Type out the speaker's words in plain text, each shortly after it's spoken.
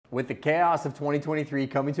With the chaos of 2023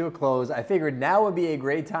 coming to a close, I figured now would be a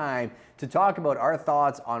great time to talk about our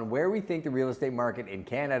thoughts on where we think the real estate market in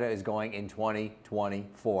Canada is going in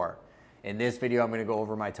 2024. In this video, I'm going to go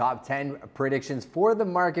over my top 10 predictions for the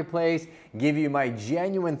marketplace, give you my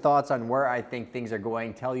genuine thoughts on where I think things are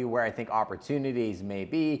going, tell you where I think opportunities may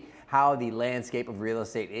be, how the landscape of real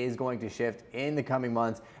estate is going to shift in the coming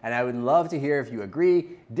months, and I would love to hear if you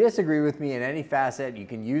agree, disagree with me in any facet. You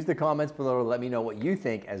can use the comments below to let me know what you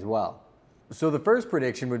think as well. So the first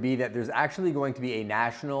prediction would be that there's actually going to be a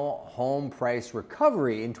national home price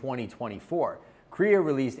recovery in 2024. CREA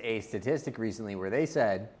released a statistic recently where they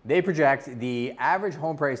said they project the average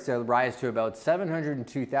home price to rise to about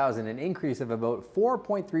 $702,000, an increase of about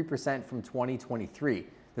 4.3% from 2023.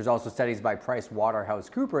 There's also studies by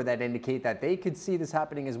PricewaterhouseCoopers that indicate that they could see this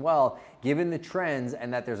happening as well, given the trends,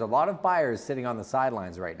 and that there's a lot of buyers sitting on the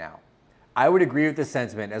sidelines right now. I would agree with this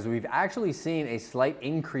sentiment, as we've actually seen a slight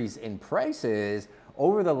increase in prices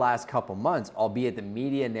over the last couple months, albeit the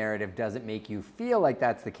media narrative doesn't make you feel like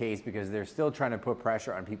that's the case because they're still trying to put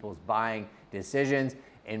pressure on people's buying decisions.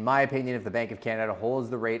 In my opinion, if the Bank of Canada holds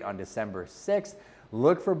the rate on December 6th,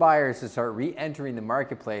 look for buyers to start re-entering the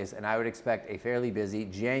marketplace, and I would expect a fairly busy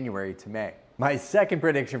January to May. My second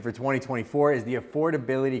prediction for 2024 is the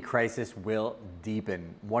affordability crisis will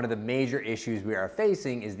deepen. One of the major issues we are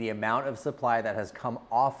facing is the amount of supply that has come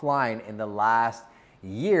offline in the last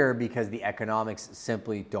year because the economics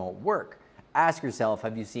simply don't work. Ask yourself,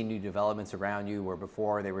 have you seen new developments around you where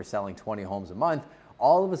before they were selling 20 homes a month,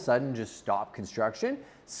 all of a sudden just stop construction?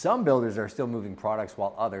 Some builders are still moving products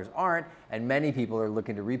while others aren't, and many people are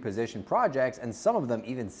looking to reposition projects, and some of them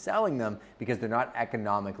even selling them because they're not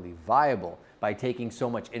economically viable. By taking so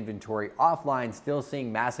much inventory offline, still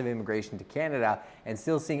seeing massive immigration to Canada, and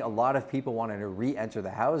still seeing a lot of people wanting to re-enter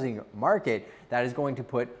the housing market, that is going to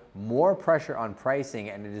put more pressure on pricing,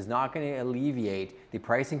 and it is not going to alleviate the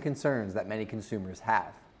pricing concerns that many consumers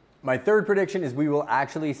have. My third prediction is we will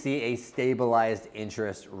actually see a stabilized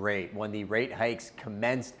interest rate. When the rate hikes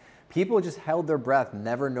commenced, people just held their breath,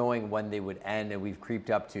 never knowing when they would end, and we've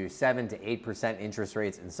creeped up to 7 to 8% interest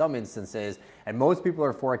rates in some instances, and most people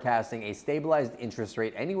are forecasting a stabilized interest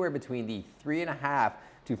rate anywhere between the 3.5%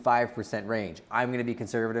 to 5% range. I'm going to be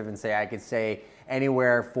conservative and say I could say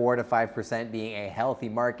anywhere 4 to 5% being a healthy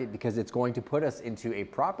market, because it's going to put us into a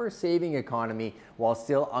proper saving economy while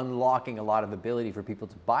still unlocking a lot of ability for people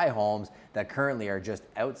to buy homes that currently are just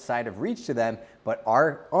outside of reach to them but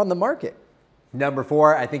are on the market. Number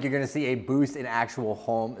 4, I think you're going to see a boost in actual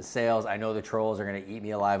home sales. I know the trolls are going to eat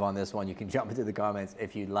me alive on this one. You can jump into the comments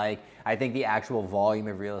if you'd like. I think the actual volume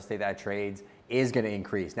of real estate that trades is going to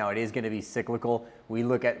increase. Now, it is going to be cyclical. We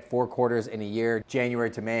look at 4 quarters in a year. January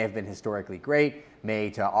to May have been historically great. May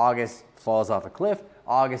to August falls off a cliff.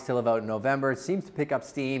 August till about November seems to pick up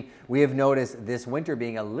steam. We have noticed this winter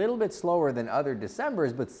being a little bit slower than other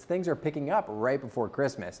Decembers, but things are picking up right before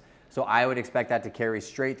Christmas. So I would expect that to carry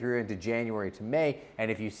straight through into January to May. And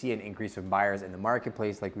if you see an increase of buyers in the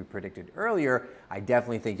marketplace like we predicted earlier, I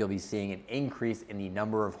definitely think you'll be seeing an increase in the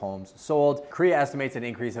number of homes sold. CREA estimates an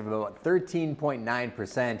increase of about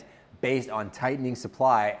 13.9% based on tightening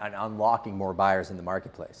supply and unlocking more buyers in the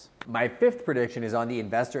marketplace. My fifth prediction is on the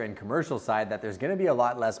investor and commercial side, that there's going to be a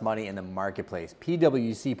lot less money in the marketplace.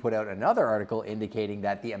 PwC put out another article indicating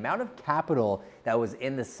that the amount of capital that was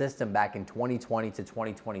in the system back in 2020 to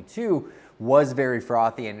 2022 was very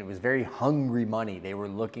frothy, and it was very hungry money. They were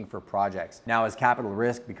looking for projects. Now, as capital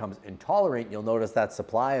risk becomes intolerant, you'll notice that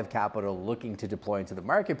supply of capital looking to deploy into the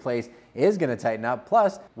marketplace is going to tighten up.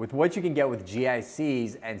 Plus, with what you can get with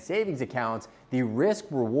GICs and savings accounts, the risk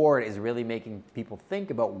reward is really making people think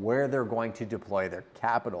about where they're going to deploy their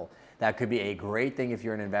capital. That could be a great thing if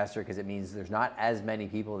you're an investor, because it means there's not as many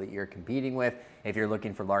people that you're competing with. If you're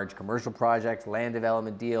looking for large commercial projects, land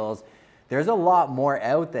development deals, there's a lot more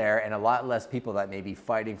out there and a lot less people that may be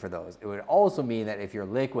fighting for those. It would also mean that if you're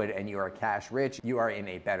liquid and you are cash rich, you are in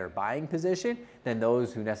a better buying position than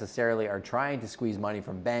those who necessarily are trying to squeeze money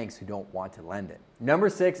from banks who don't want to lend it. Number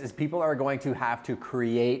 6 is people are going to have to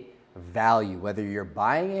create value. Whether you're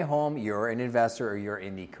buying a home, you're an investor, or you're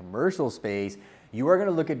in the commercial space, you are going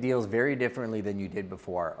to look at deals very differently than you did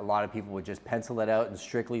before. A lot of people would just pencil it out and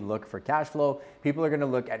strictly look for cash flow. People are going to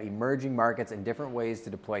look at emerging markets and different ways to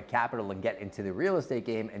deploy capital and get into the real estate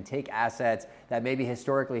game and take assets that maybe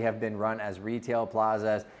historically have been run as retail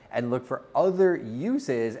plazas and look for other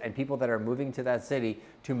uses and people that are moving to that city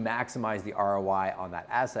to maximize the ROI on that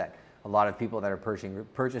asset. A lot of people that are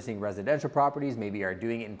purchasing residential properties maybe are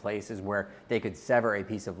doing it in places where they could sever a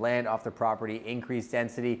piece of land off the property, increase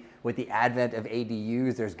density. With the advent of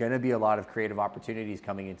ADUs, there's going to be a lot of creative opportunities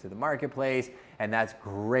coming into the marketplace, and that's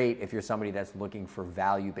great if you're somebody that's looking for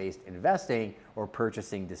value-based investing or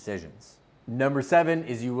purchasing decisions. Number 7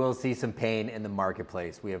 is you will see some pain in the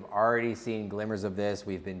marketplace. We have already seen glimmers of this.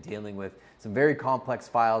 We've been dealing with some very complex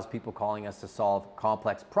files, people calling us to solve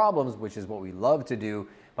complex problems, which is what we love to do.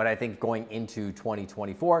 But I think going into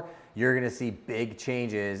 2024, you're going to see big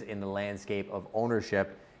changes in the landscape of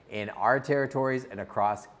ownership in our territories and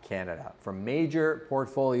across Canada. From major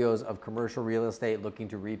portfolios of commercial real estate looking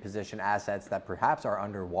to reposition assets that perhaps are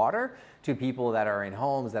underwater to people that are in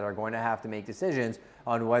homes that are going to have to make decisions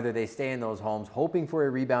on whether they stay in those homes, hoping for a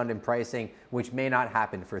rebound in pricing, which may not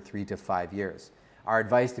happen for 3 to 5 years. Our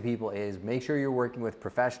advice to people is make sure you're working with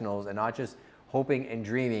professionals and not just hoping and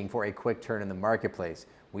dreaming for a quick turn in the marketplace.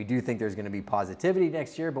 We do think there's going to be positivity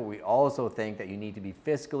next year, but we also think that you need to be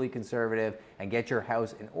fiscally conservative and get your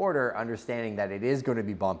house in order, understanding that it is going to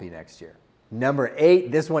be bumpy next year. Number 8,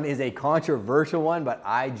 this one is a controversial one, but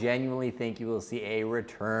I genuinely think you will see a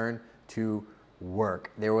return to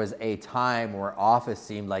work. There was a time where office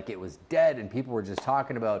seemed like it was dead and people were just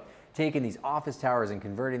talking about taking these office towers and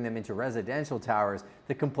converting them into residential towers.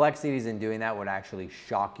 The complexities in doing that would actually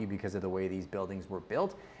shock you because of the way these buildings were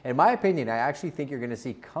built. In my opinion, I actually think you're going to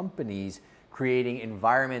see companies creating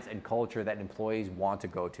environments and culture that employees want to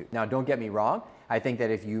go to. Now, don't get me wrong. I think that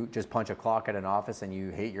if you just punch a clock at an office and you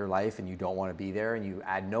hate your life and you don't want to be there and you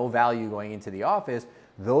add no value going into the office,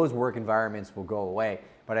 those work environments will go away.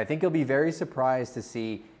 But I think you'll be very surprised to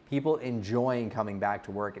see people enjoying coming back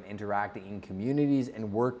to work and interacting in communities and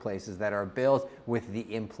workplaces that are built with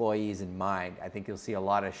the employees in mind. I think you'll see a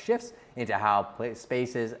lot of shifts into how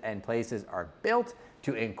spaces and places are built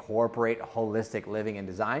to incorporate holistic living and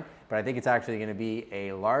design, but I think it's actually going to be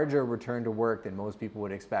a larger return to work than most people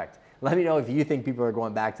would expect. Let me know if you think people are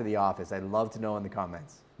going back to the office. I'd love to know in the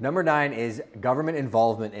comments. Number 9 is government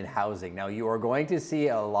involvement in housing. Now, you are going to see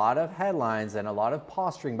a lot of headlines and a lot of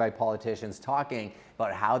posturing by politicians talking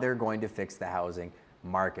about how they're going to fix the housing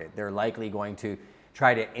market. They're likely going to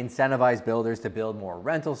try to incentivize builders to build more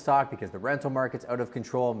rental stock because the rental market's out of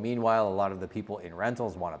control. Meanwhile, a lot of the people in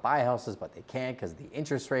rentals want to buy houses, but they can't because of the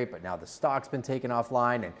interest rate, but now the stock's been taken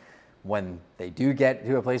offline. And when they do get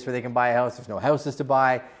to a place where they can buy a house, there's no houses to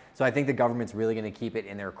buy. So I think the government's really going to keep it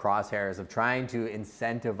in their crosshairs of trying to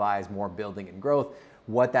incentivize more building and growth.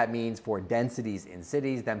 What that means for densities in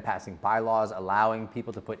cities, them passing bylaws, allowing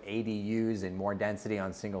people to put ADUs and more density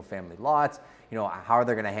on single family lots. You know, how are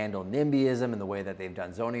they going to handle NIMBYism and the way that they've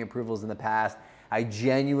done zoning approvals in the past? I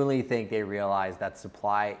genuinely think they realize that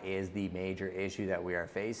supply is the major issue that we are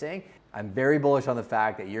facing. I'm very bullish on the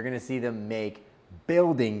fact that you're going to see them make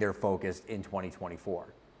building their focus in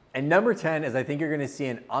 2024. And number 10 is I think you're going to see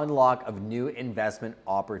an unlock of new investment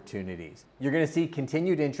opportunities. You're going to see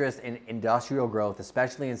continued interest in industrial growth,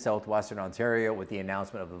 especially in southwestern Ontario with the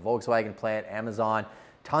announcement of the Volkswagen plant, Amazon.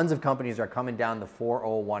 Tons of companies are coming down the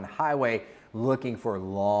 401 highway looking for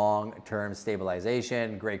long-term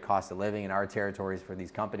stabilization, great cost of living in our territories for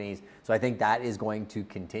these companies. So I think that is going to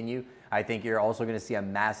continue. I think you're also going to see a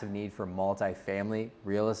massive need for multifamily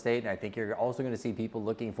real estate. And I think you're also going to see people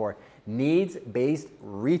looking for needs-based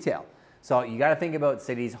retail. So you got to think about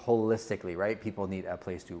cities holistically, right? People need a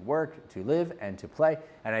place to work, to live, and to play.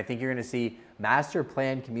 And I think you're going to see master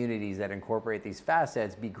plan communities that incorporate these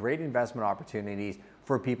facets be great investment opportunities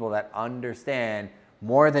for people that understand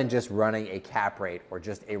more than just running a cap rate or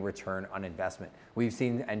just a return on investment. We've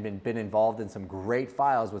seen and been involved in some great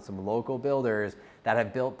files with some local builders that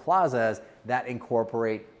have built plazas that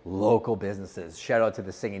incorporate local businesses. Shout out to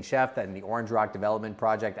the Singing Chef and the Orange Rock Development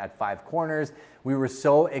Project at Five Corners. We were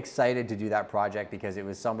so excited to do that project because it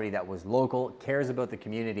was somebody that was local, cares about the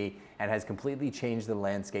community, and has completely changed the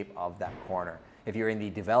landscape of that corner. If you're in the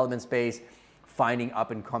development space, finding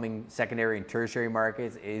up and coming secondary and tertiary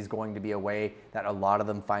markets is going to be a way that a lot of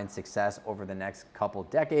them find success over the next couple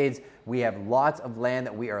decades. We have lots of land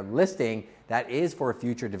that we are listing that is for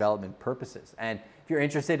future development purposes. And if you're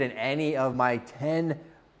interested in any of my 10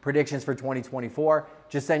 predictions for 2024,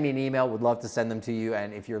 just send me an email. Would love to send them to you.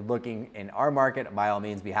 And if you're looking in our market, by all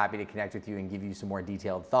means, be happy to connect with you and give you some more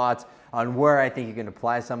detailed thoughts on where I think you can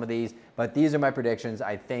apply some of these. But these are my predictions.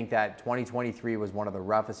 I think that 2023 was one of the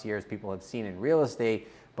roughest years people have seen in real estate,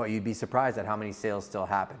 but you'd be surprised at how many sales still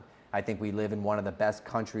happen. I think we live in one of the best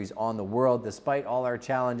countries on the world, despite all our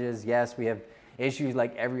challenges. Yes, we have issues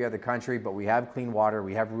like every other country, but we have clean water,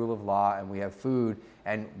 we have rule of law, and we have food,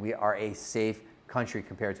 and we are a safe country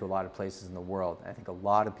compared to a lot of places in the world. I think a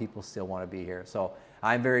lot of people still want to be here. So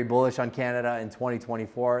I'm very bullish on Canada in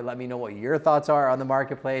 2024. Let me know what your thoughts are on the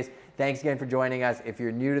marketplace. Thanks again for joining us. If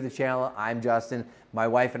you're new to the channel, I'm Justin. My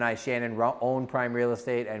wife and I, Shannon, own Prime Real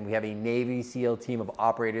Estate, and we have a Navy SEAL team of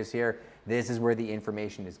operators here. This is where the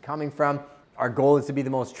information is coming from. Our goal is to be the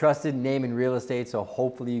most trusted name in real estate, so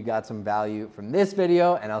hopefully you got some value from this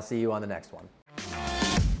video, and I'll see you on the next one.